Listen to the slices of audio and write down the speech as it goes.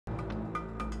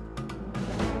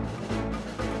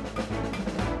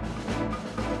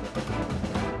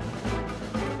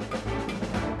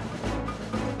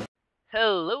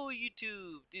Hello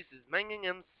YouTube, this is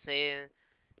MineGang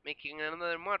making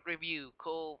another mod review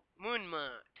called Moon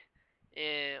Mod.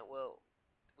 Well,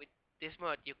 with this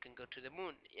mod you can go to the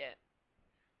moon, yeah.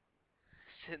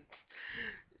 Since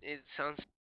it sounds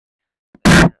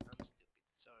I'm stupid,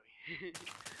 sorry.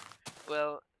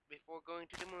 Well, before going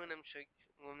to the moon I'm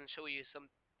gonna show you some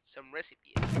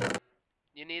recipes.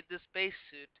 You need the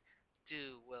spacesuit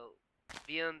to, well,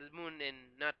 be on the moon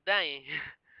and not die.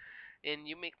 And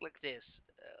you make like this.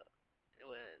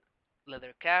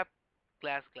 Leather cap,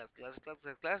 glass,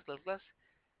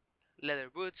 leather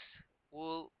boots,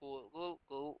 wool,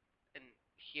 and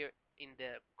here in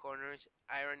the corners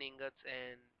iron ingots,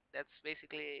 and that's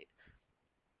basically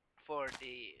for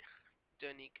the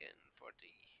tunic and for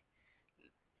the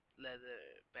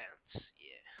leather bands.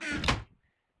 Yeah.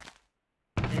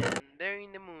 And there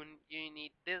in the moon, you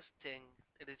need this thing.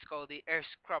 It is called the air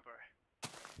scrubber.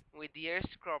 With the air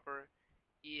scrubber,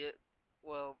 you,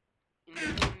 well, in the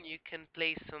moon you can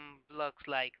place some blocks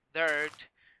like dirt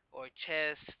or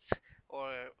chests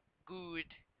or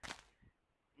wood.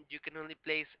 You can only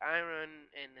place iron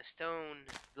and stone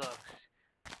blocks.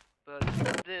 But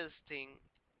this thing,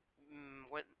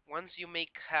 once you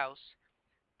make house,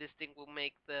 this thing will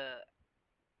make the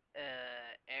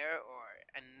air or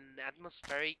an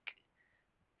atmospheric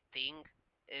thing,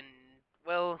 and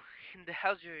well, in the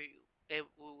house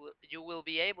you will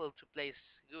be able to place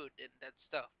good and that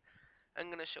stuff. I'm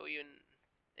gonna show you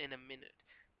in a minute,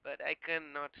 but I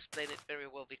cannot explain it very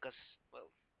well because,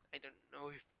 well, I don't know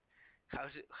if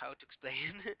how to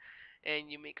explain.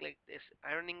 And you make like this: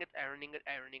 ironing it,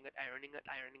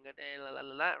 la la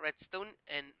la la, redstone,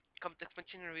 and complex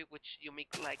machinery, which you make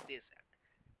like this,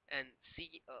 and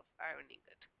sea of ironing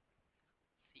it,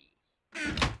 sea.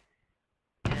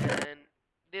 And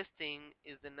this thing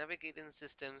is the navigating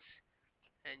systems,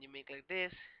 and you make like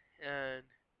this, and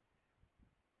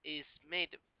is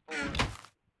made for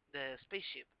the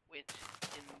spaceship, which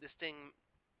in this thing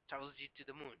travels you to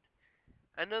the moon.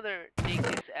 Another thing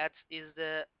this adds is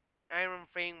the iron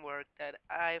framework that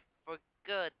I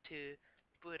forgot to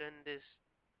put on this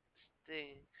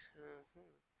thing.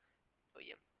 Oh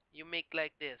yeah, you make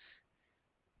like this,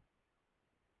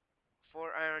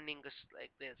 four iron ingots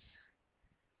like this.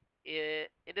 It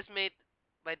is made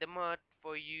by the mod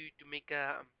for you to make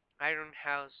a iron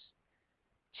house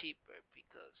cheaper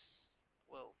because,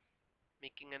 well,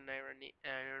 making an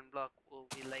iron block will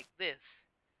be like this,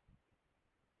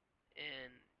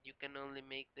 and you can only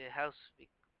make the house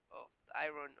of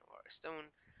iron or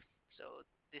stone. So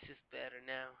this is better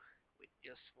now with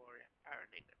just four iron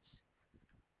ingots.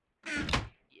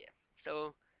 Yeah.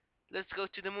 So let's go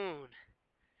to the moon.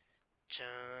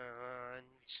 Chun,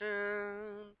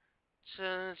 chun,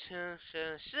 chun, chun,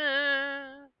 chun,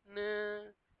 chun,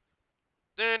 na,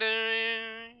 da, da.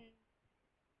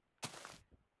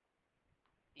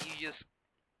 You just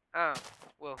ah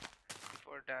well,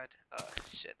 before that,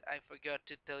 shit, I forgot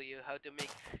to tell you how to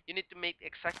make. You need to make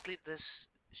exactly this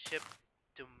ship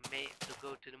to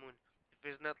go to the moon. If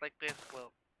it's not like this,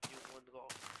 well, you won't go.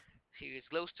 Here is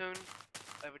glowstone,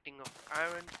 everything of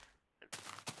iron,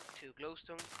 two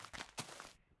glowstone,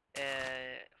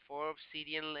 four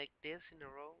obsidian like this in a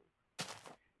row,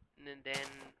 and then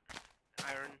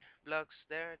iron blocks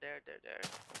there.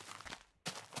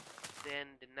 Then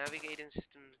the navigating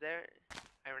systems there,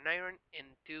 iron, and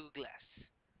two of glass.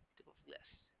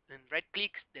 And right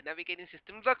click the navigating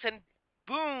system blocks, and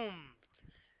boom!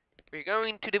 We're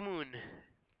going to the moon.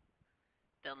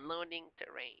 Downloading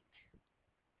terrain.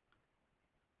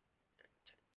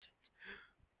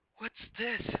 What's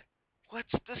this?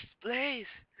 What's this place?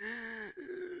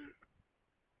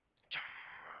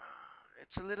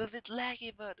 It's a little bit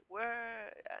laggy, but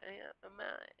where am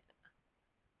I?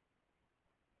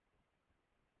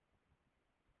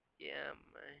 Yeah,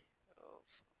 my. Oh,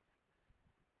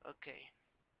 okay.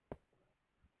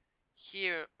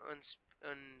 Here on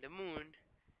the moon,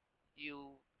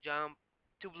 you jump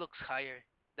two blocks higher.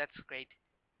 That's great.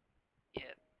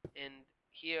 Yeah, and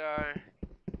here are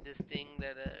this thing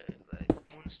that like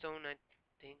moonstone, I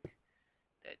think,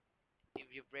 that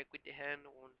if you break with the hand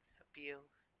won't appeal.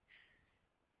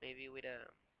 Maybe with a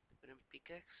wooden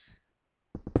pickaxe.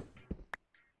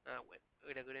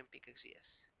 With a wooden pickaxe, yes.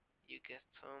 You get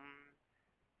some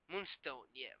moonstone,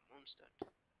 yeah, moonstone.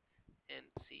 And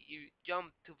see, you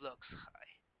jump two blocks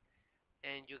high,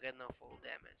 and you get no full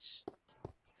damage.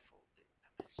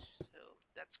 So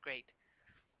that's great.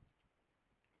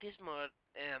 This mod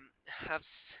has,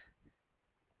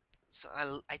 so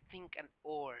I think, an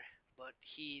ore, but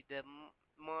the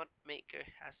mod maker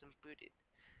hasn't put it.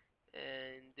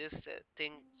 And this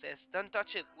thing says, "Don't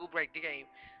touch it, we'll break the game."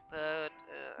 But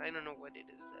I don't know what it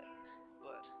is that,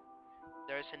 but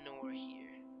there's an ore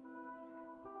here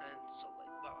and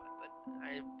solid bar, but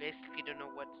I basically don't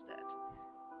know what's that.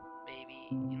 Maybe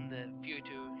in the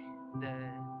future, the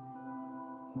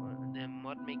the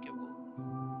mod maker will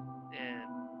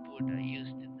put a use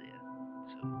to this.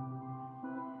 So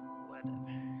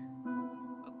whatever.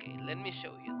 Okay, let me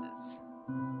show you this.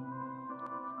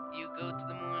 You go to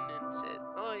the moon and said,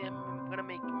 "Oh, yeah, I'm gonna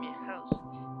make me a house."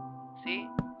 See,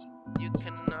 you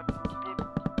cannot put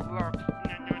blocks,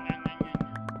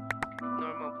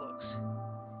 normal blocks.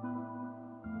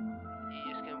 You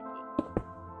just can put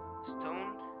stone.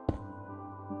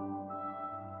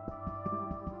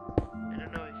 I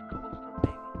don't know if cobblestone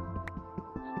maybe.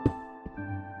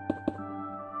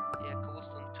 Yeah,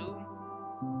 cobblestone 2.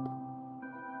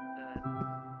 That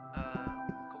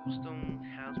cobblestone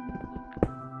house will look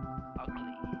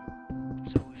ugly.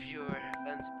 So if you're a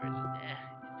fancy person, just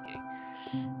kidding.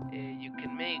 You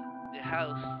can make the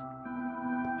house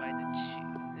by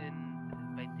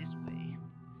by this way.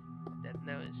 That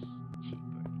now is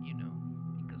cheaper,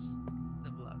 because the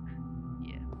block.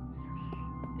 Yeah.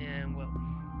 And well,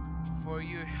 for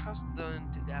your house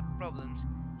don't to have problems,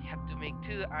 you have to make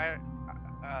two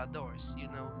doors,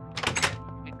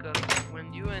 because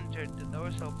when you enter, the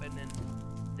doors open and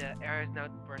the air is not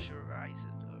pressurized,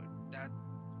 or that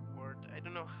word. I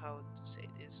don't know how to say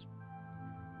this.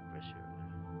 Pressure.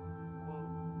 Well,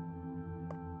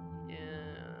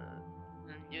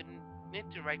 and you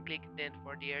need to right click then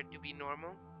for the air to be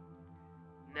normal.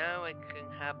 Now I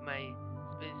can have my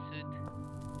spacesuit,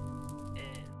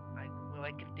 and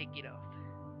I can take it off.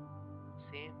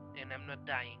 See, and I'm not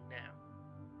dying now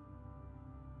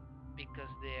because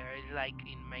there is like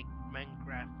in my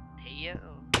Minecraft,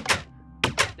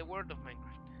 the world of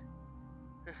Minecraft.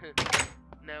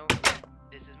 Now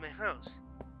this is my house,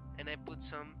 and I put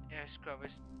some air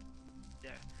scrubbers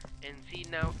there, and see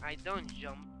now I don't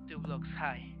jump 2 blocks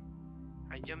high.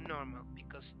 I jump normal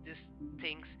because this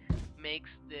things makes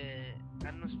the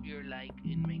atmosphere like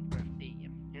in Minecraft.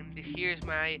 And here's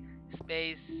my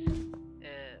space,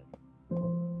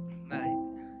 my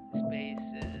space.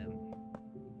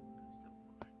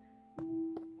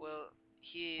 Well,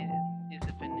 he is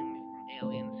defending me from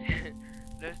aliens.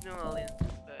 There's no aliens,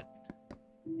 but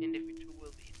in the future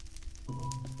will be.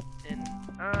 And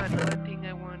another thing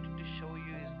I wanted to show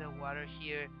you is the water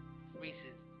here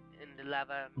freezes and the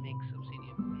lava makes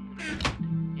obsidian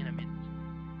in a minute.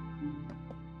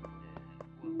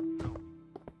 Well, no,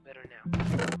 better now.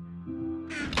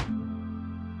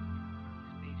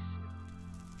 Space.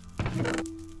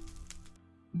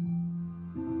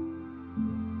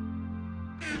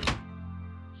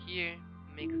 Here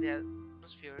makes the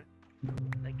atmosphere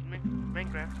like in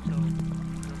Minecraft, so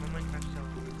normal Minecraft, so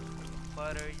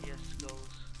water just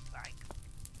goes like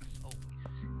as always.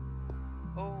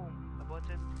 Oh, a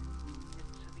button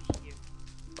needs to be here.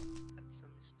 That's a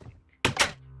mistake.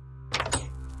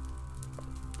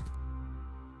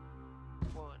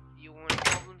 What? You want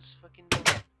problems? Fucking do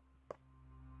it.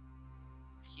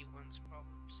 He wants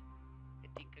problems. I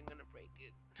think I'm gonna break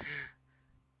it.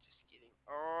 Just kidding.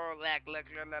 Oh, lag. Oh,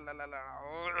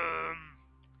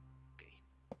 okay.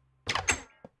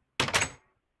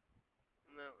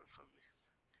 No,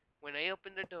 when I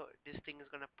open the door, this thing is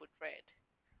gonna put red.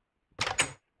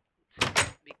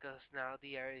 Because now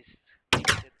the air is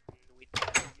mixed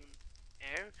with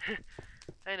air.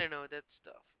 I don't know that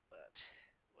stuff, but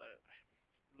whatever.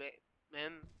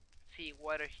 Man, see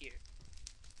water here.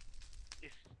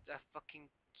 It's a fucking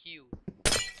cube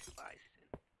ice.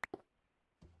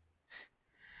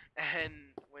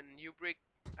 And when you break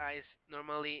ice,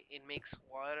 normally it makes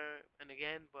water and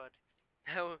again, but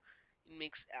now it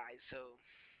makes ice. So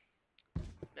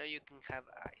now you can have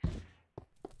ice.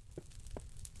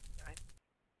 I,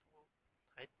 well,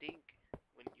 I think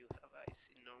when you have ice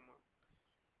in normal.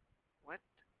 What?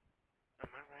 Am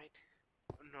I right?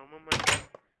 Normal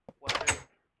water.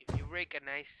 If you break an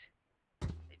ice,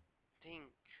 I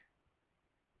think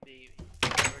they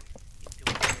convert into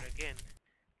water again.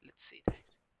 Let's see that.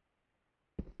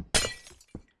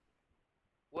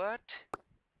 What?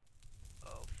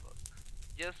 Oh fuck.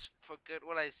 Just forget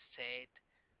what I said.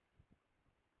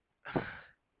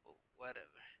 Oh,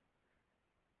 whatever.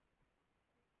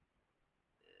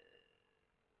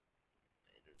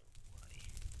 I don't know why.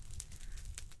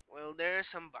 Well, there are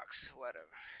some bugs.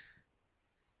 Whatever.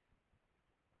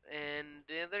 And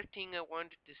the other thing I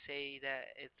wanted to say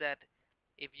that is that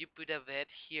if you put a bed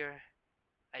here,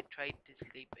 I tried to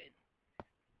sleep in.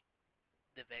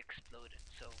 The bed exploded,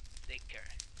 so take care.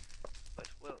 But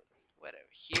well, whatever.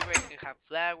 Here I can have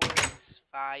flowers,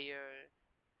 fire,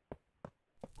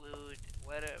 wood,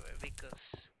 whatever, because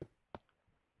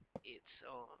it's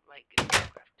all like in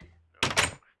Minecraft. No.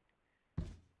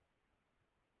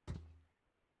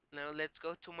 Now let's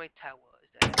go to my towers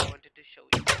that I wanted to show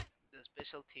you. The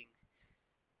special thing.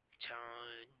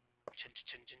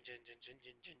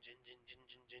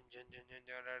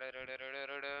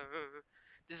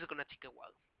 This is gonna take a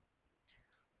while.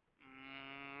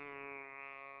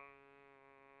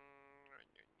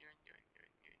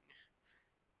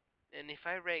 And if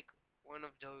I break one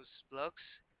of those blocks,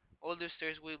 all the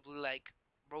stairs will be like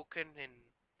broken and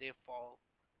they fall.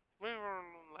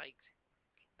 Like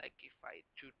like if I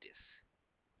do this,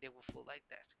 they will fall like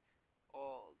that.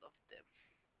 All of them.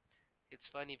 It's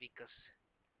funny because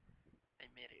I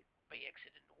made it by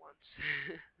accident once.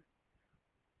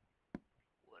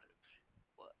 what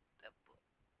what the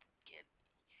can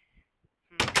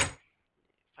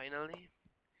Finally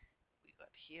we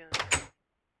got here.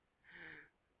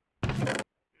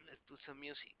 Let's do some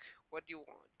music. What do you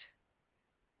want?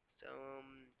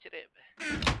 Some chirep.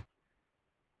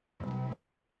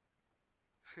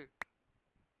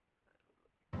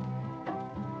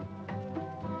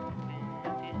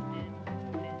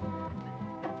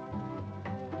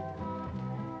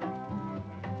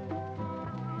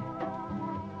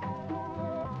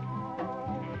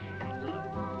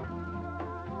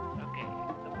 Okay,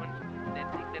 the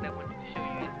thing that I wanted to show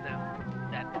you is now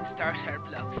that stars are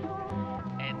blocks,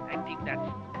 and I think that's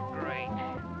great.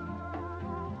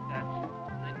 That's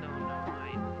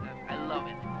I love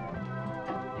it,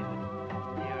 dude.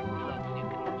 They are blocks. You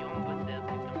can jump on them,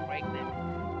 you can break them,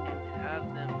 and have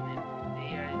them, and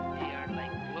they are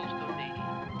like glowstone.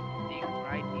 They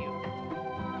right your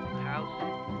house,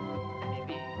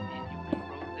 maybe, and you can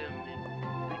roll them and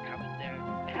like have it there.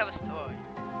 I have a store.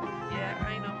 Yeah,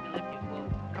 I know, Philip. You will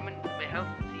come into my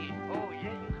house and see. Oh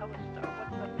yeah, you have a star.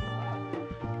 What the fuck?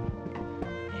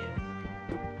 Yeah,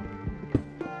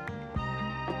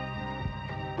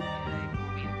 yeah.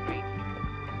 Movie is great because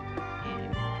yeah,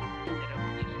 instead of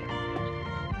using just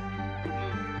the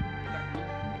moon, stars.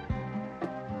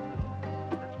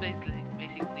 So that's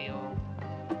basically all.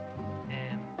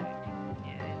 And I think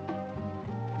yeah.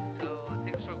 So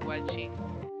thanks for watching.